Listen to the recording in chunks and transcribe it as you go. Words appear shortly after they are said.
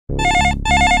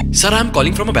Sir, I'm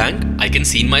calling from a bank. I can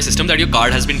see in my system that your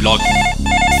card has been blocked.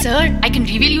 Sir, I can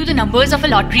reveal you the numbers of a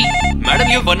lottery. Madam,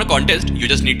 you have won a contest. You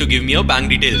just need to give me your bank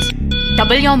details.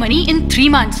 Double your money in 3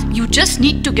 months. You just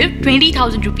need to give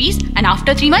 20,000 rupees and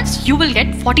after 3 months, you will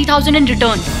get 40,000 in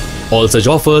return. All such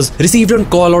offers received on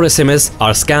call or SMS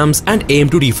are scams and aim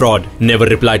to defraud. Never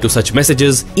reply to such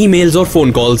messages, emails or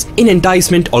phone calls in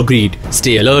enticement or greed.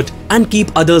 Stay alert and keep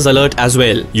others alert as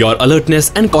well. Your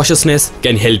alertness and cautiousness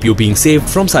can help you being saved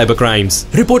from cybercrimes.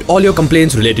 Report all your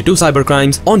complaints related to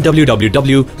cybercrimes on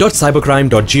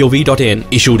www.cybercrime.gov.in.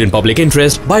 Issued in public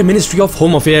interest by Ministry of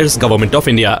Home Affairs, Government of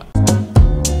India.